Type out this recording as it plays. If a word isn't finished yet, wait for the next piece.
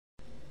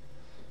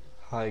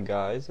Hi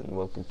guys, and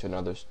welcome to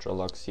another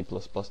Strelok C++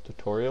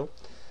 tutorial.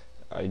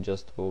 I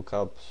just woke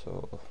up,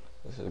 so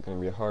this is going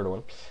to be a hard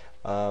one.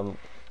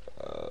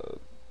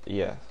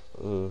 Yeah,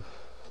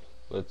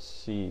 let's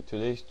see.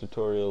 Today's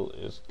tutorial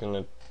is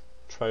going to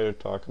try to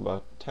talk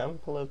about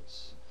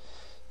templates,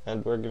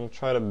 and we're going to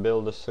try to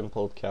build a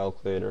simple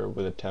calculator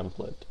with a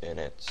template in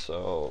it.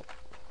 So,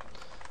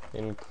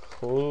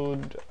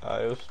 include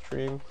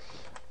IOStream,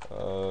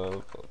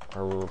 our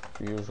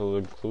usual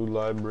include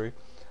library.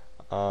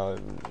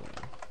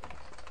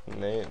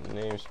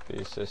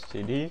 Namespace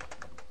std,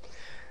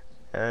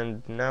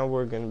 and now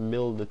we're going to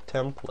build a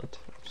template.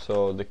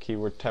 So the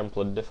keyword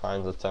template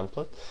defines a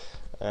template,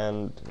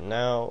 and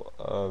now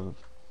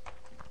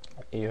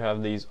you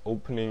have these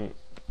opening,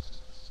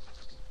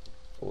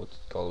 what's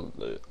it called,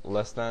 the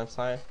less than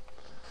sign.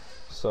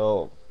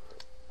 So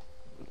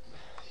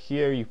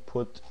here you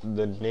put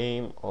the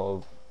name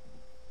of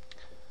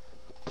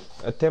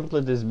a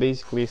template. Is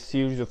basically a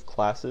series of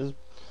classes,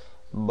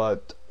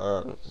 but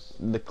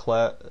the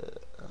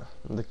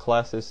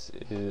classes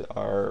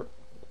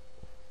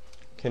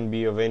can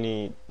be of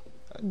any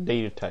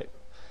data type.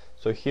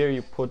 So here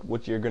you put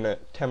what you're gonna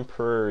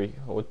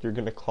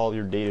call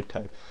your data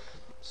type.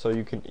 So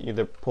you can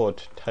either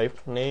put type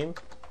name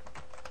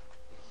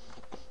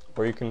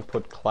or you can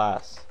put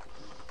class.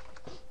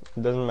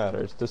 It doesn't matter,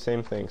 it's the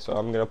same thing. So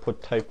I'm gonna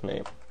put type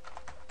name,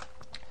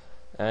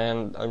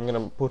 and I'm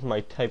gonna put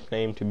my type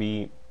name to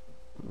be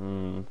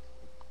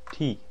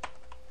T.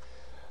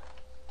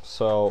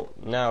 So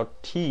now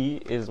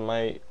T is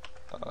my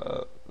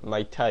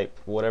type,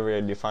 whatever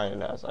I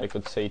define it as. I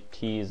could say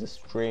T is a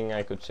string,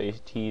 I could say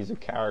T is a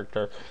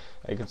character,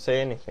 I could say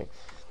anything.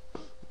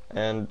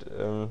 And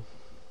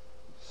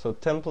so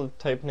template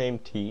type name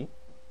T,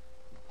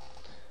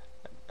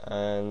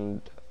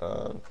 and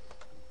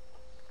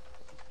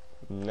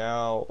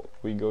now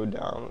we go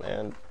down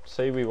and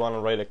say we want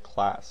to write a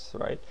class,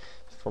 right,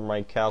 for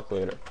my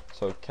calculator.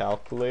 So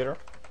calculator.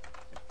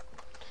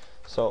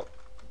 So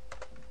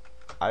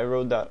I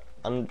wrote that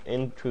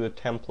into the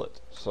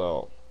template.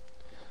 So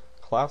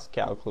class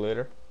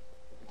calculator,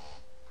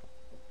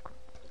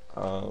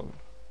 and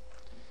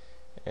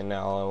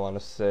now I want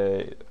to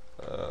say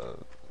I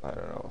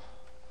don't know,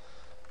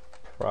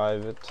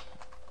 private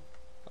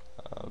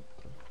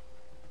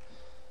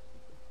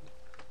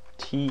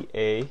T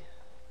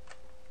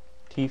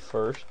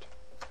first,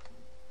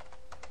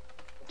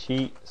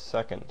 T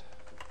second.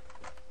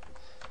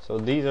 So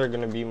these are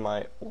going to be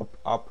my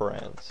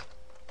operands,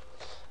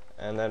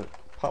 and then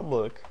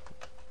public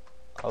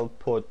I'll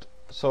put.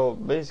 So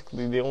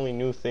basically the only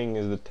new thing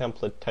is the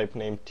template type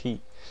name T.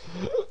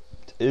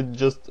 It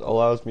just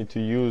allows me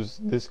to use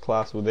this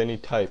class with any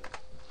type.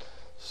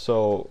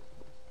 So,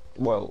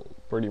 well,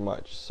 pretty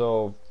much.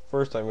 So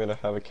first I'm gonna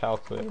have a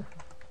calculator,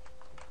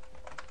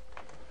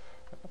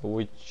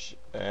 which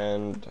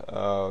and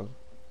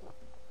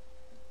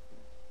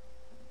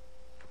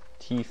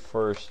T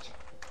first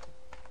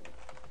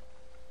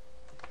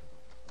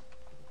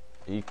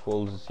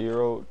equals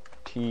 0,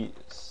 T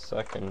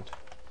second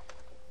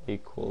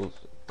equals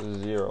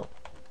 0.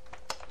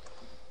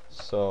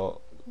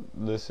 So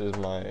this is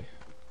my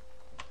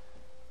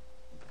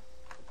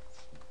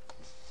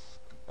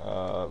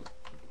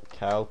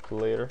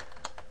calculator.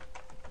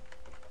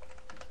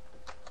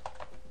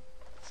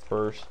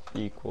 First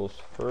equals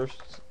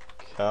first,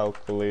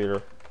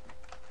 calculator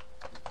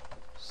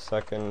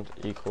second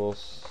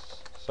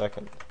equals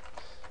second.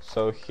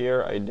 So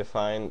here I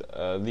defined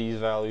these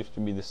values to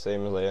be the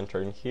same as I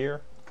enter in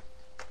here.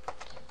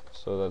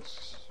 So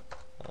that's,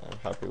 I'm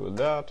happy with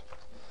that.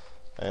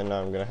 And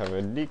now I'm gonna have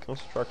a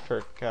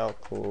deconstructor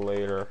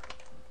calculator,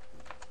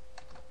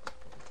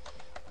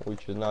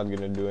 which is not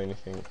gonna do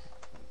anything.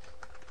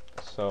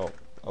 So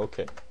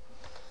okay.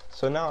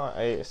 So now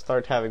I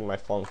start having my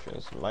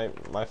functions.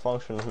 My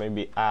functions may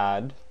be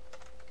add,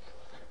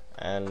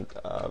 and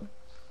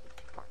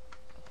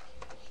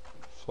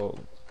so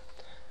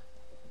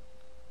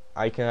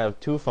I can have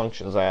two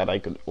functions add. I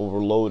could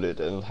overload it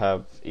and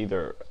have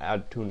either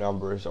add two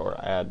numbers or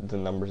add the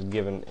numbers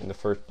given in the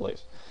first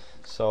place.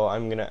 So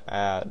I'm gonna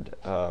add,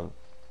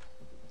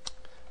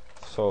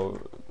 so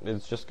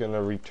it's just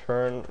gonna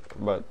return,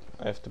 but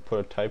I have to put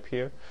a type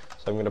here.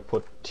 So I'm gonna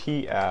put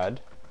T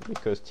add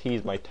because T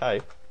is my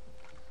type.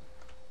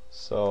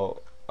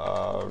 So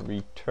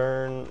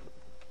return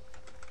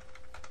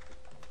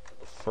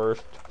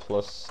first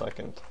plus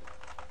second.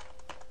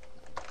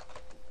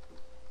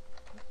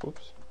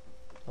 Oops.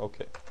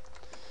 Okay.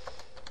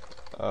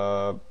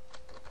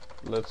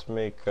 Let's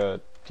make a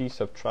T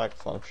subtract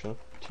function.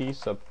 T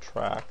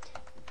subtract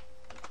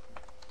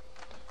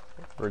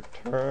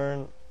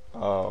return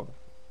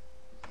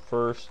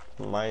first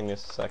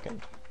minus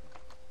second.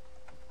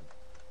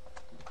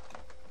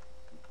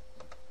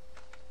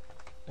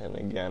 And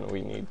again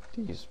we need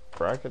these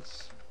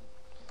brackets.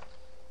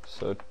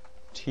 So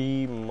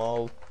T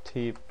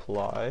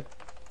multiply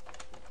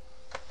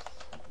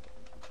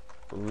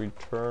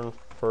return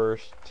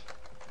first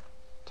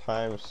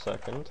times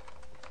second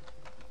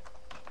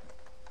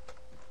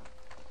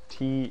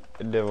T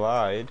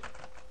divide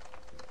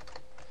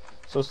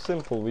So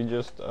simple, we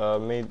just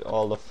made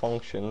all the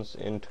functions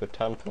into a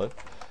template.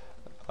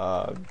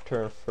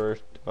 Return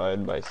first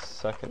divided by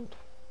second.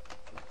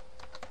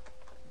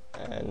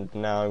 And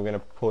now I'm going to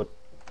put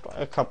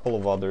a couple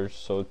of others.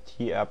 So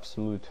t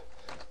absolute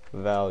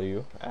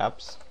value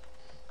apps.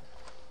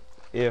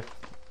 If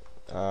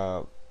t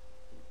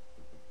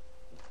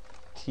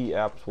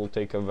apps will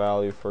take a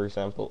value, for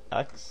example,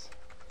 x.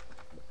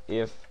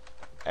 If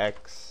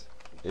x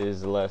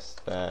is less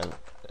than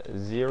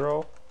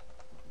 0,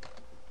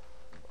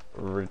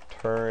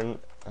 return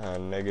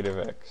negative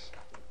x.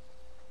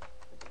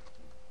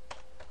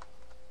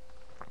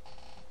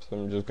 So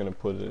I'm just going to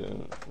put it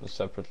in a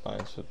separate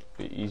line so it'll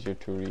be easier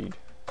to read.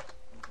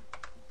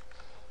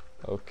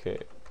 Okay,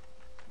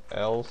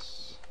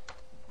 else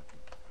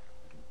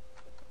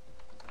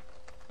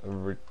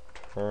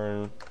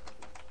return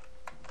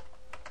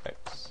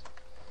x.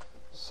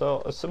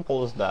 So as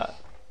simple as that.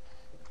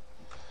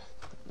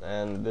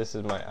 And this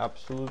is my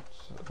absolute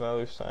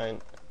value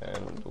sign.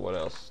 And what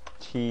else?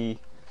 T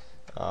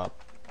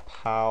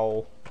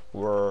power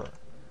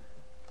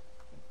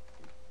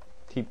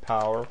t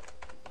power.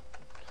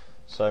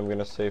 So I'm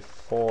gonna say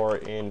for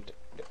int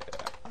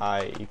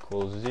I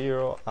equals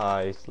 0,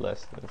 I is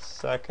less than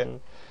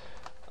second,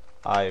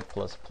 I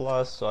plus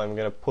plus. So I'm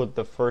gonna put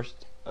the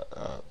first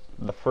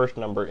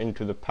number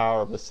into the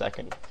power of the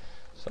second.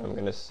 So I'm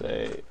gonna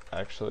say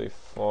actually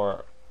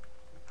for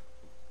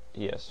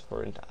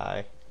int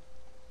I.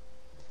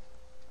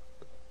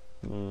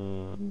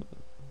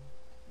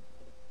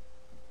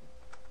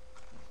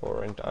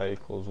 For int I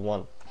equals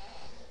 1.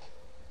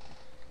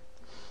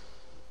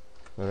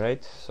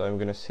 Alright, so I'm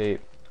gonna say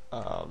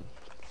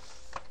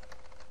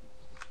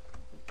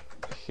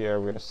here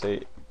I'm gonna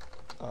say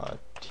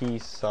t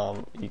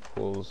sum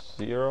equals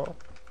 0,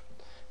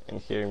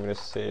 and here I'm gonna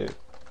say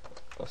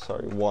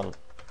 1,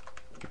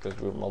 because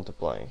we're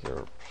multiplying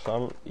here.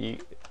 Sum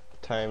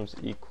times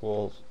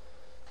equals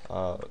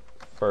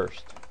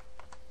first.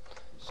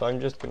 So I'm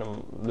just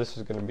gonna, this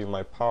is gonna be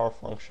my power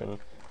function,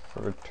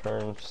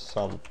 return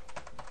sum,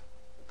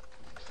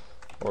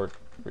 or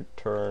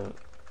return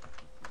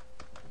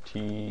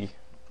t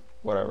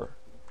whatever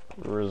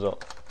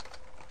result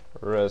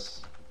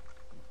res.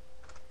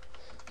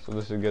 So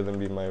this is gonna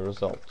be my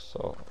result.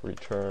 So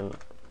return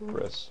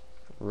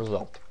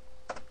result.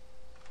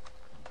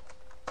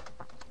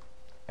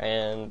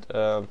 And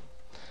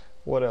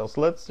what else?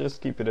 Let's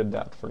just keep it at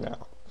that for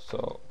now.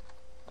 So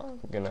I'm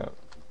gonna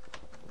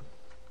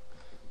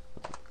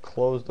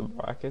close the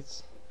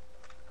brackets.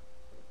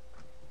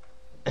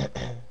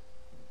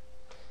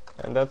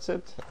 And that's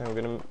it. I'm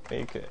gonna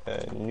make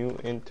a new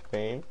int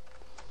main,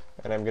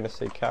 and I'm gonna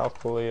say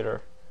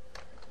calculator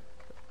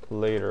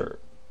later.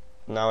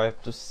 Now I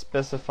have to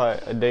specify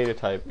a data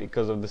type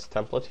because of this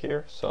template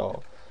here,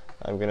 so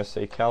I'm gonna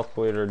say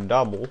calculator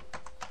double,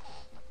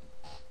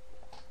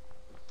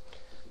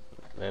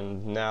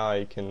 and now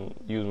I can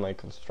use my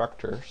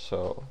constructor.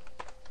 So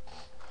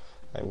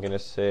I'm gonna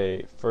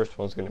say first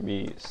one's gonna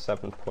be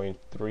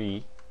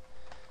 7.3,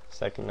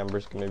 second number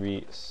is gonna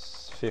be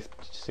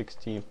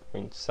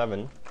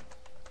 16.7,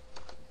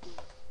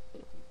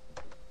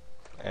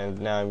 and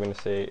now I'm going to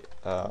say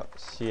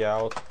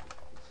cout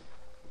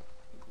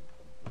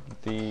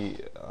the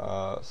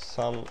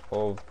sum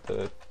of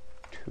the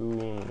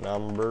two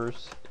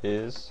numbers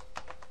is,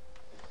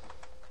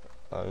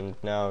 and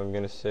now I'm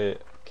going to say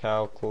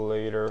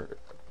calculator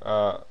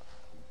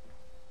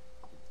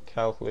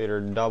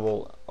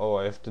double. Oh,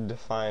 I have to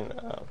define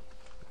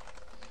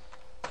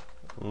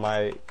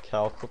my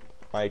calc.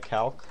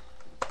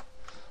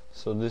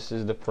 So this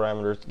is the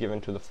parameters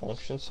given to the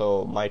function.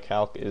 So my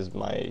calc is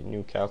my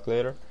new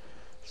calculator.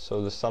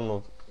 So the sum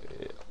of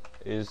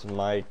is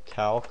my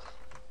calc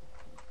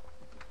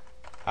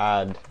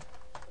add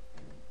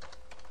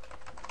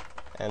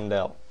and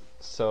L.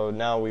 So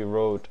now we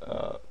wrote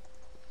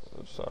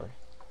sorry,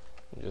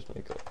 just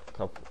make a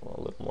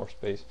little more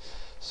space.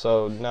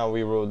 So now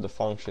we wrote the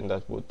function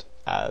that would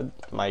add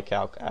my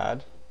calc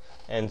add,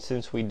 and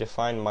since we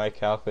defined my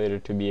calculator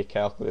to be a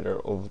calculator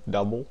of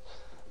double,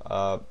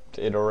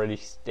 it already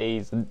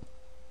stays.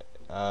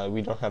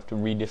 We don't have to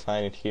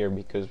redefine it here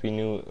because we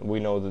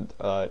know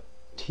that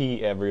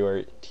t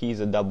everywhere, t is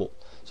a double,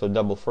 so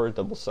double first,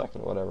 double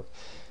second, whatever.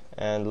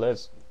 And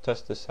let's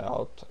test this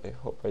out. I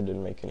hope I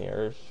didn't make any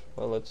errors.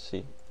 Well, let's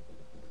see.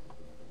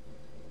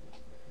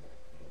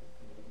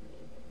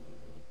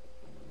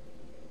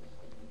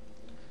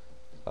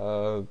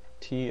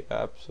 T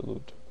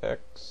absolute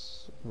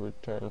x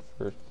return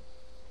first.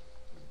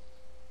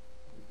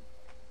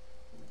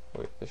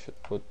 Wait, I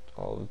should put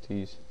all of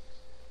these.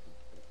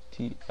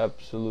 T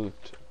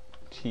absolute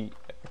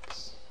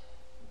tx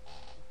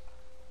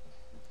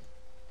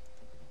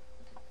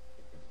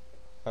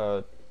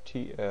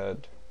t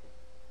add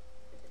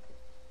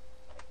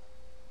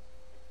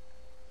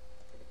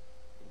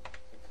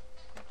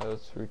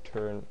let's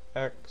return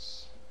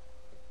x